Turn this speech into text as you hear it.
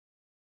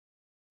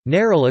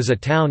Neral is a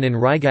town in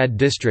Raigad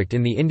district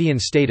in the Indian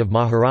state of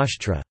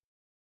Maharashtra.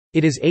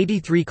 It is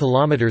 83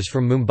 km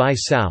from Mumbai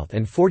south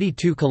and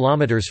 42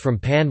 km from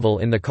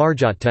Panvel in the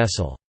Karjat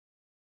tehsil.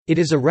 It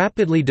is a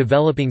rapidly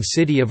developing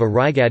city of a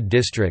Raigad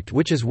district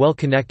which is well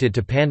connected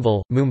to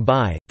Panvel,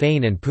 Mumbai,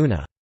 Thane and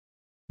Pune.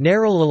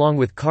 Neral along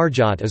with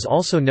Karjat is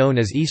also known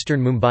as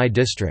Eastern Mumbai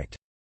district.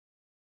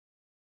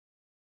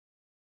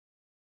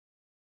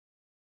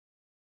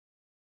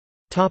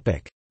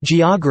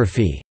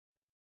 Geography.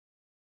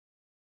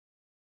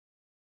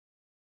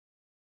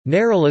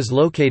 Neral is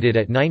located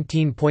at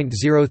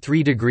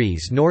 19.03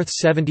 degrees north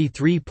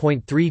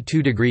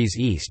 73.32 degrees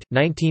east,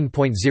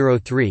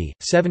 19.03,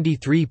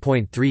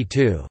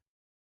 73.32.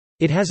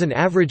 It has an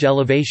average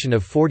elevation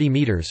of 40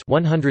 metres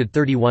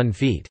 131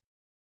 feet.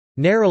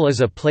 Neral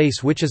is a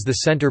place which is the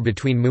centre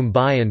between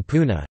Mumbai and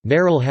Pune.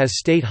 Neral has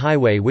state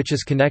highway which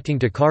is connecting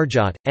to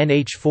Karjat,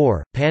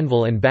 NH4,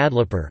 Panvel and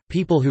Badlapur.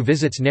 People who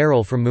visits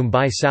Neral from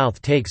Mumbai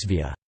south takes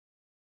via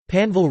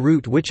Panvel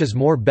route which is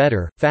more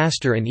better,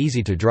 faster and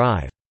easy to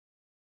drive.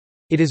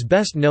 It is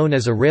best known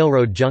as a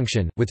railroad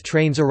junction, with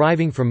trains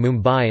arriving from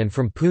Mumbai and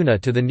from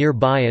Pune to the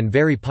nearby and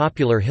very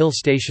popular hill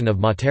station of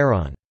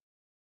Matheran.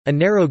 A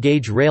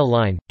narrow-gauge rail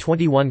line,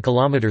 21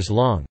 km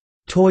long,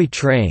 Toy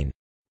Train,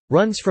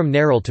 runs from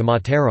Neral to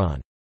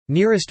Matheran.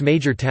 Nearest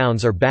major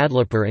towns are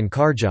Badlapur and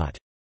Karjat.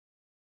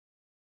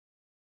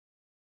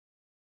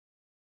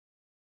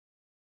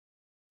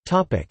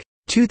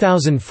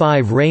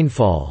 2005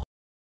 rainfall.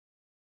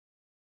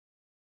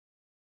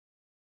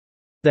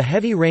 The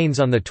heavy rains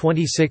on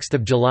 26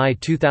 July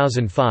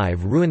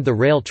 2005 ruined the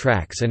rail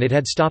tracks and it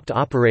had stopped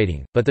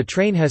operating, but the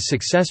train has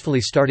successfully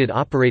started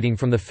operating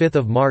from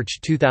 5 March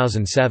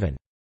 2007.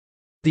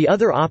 The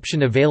other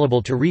option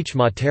available to reach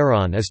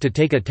Matheran is to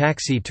take a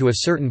taxi to a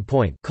certain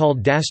point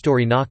called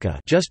Dastori Naka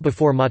just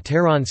before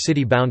Matheran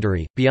city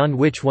boundary, beyond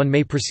which one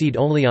may proceed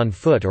only on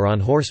foot or on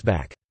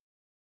horseback.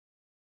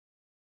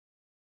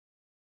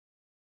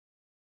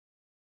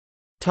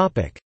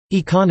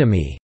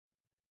 Economy.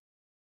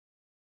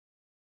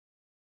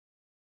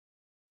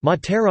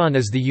 Matheran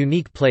is the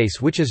unique place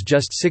which is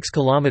just 6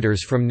 km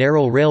from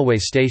Neral railway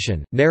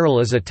station.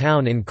 Neral is a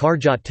town in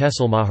Karjat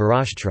tehsil,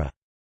 Maharashtra.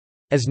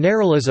 As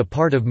Neral is a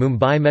part of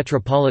Mumbai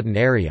metropolitan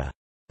area,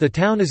 the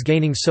town is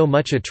gaining so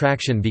much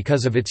attraction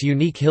because of its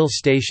unique hill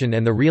station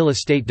and the real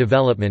estate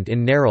development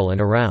in Neral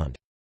and around.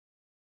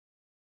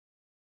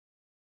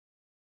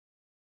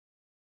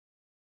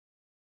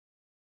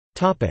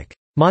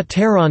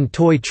 Matheran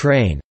Toy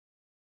Train.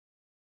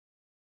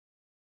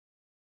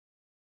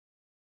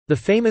 The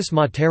famous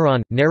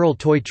Matheran Neral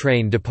Toy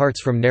Train departs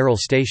from Neral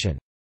station.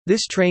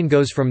 This train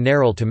goes from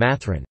Neral to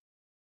Matheran.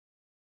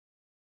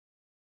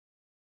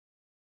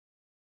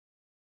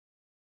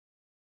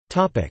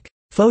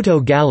 Photo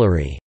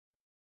gallery.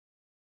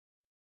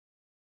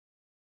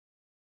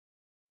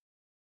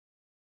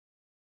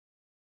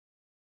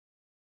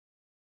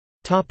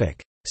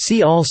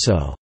 See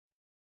also: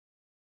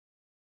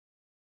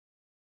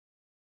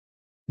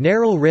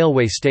 Neral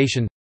railway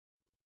station,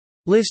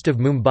 List of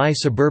Mumbai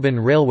suburban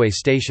railway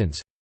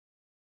stations,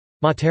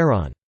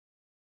 Matheran.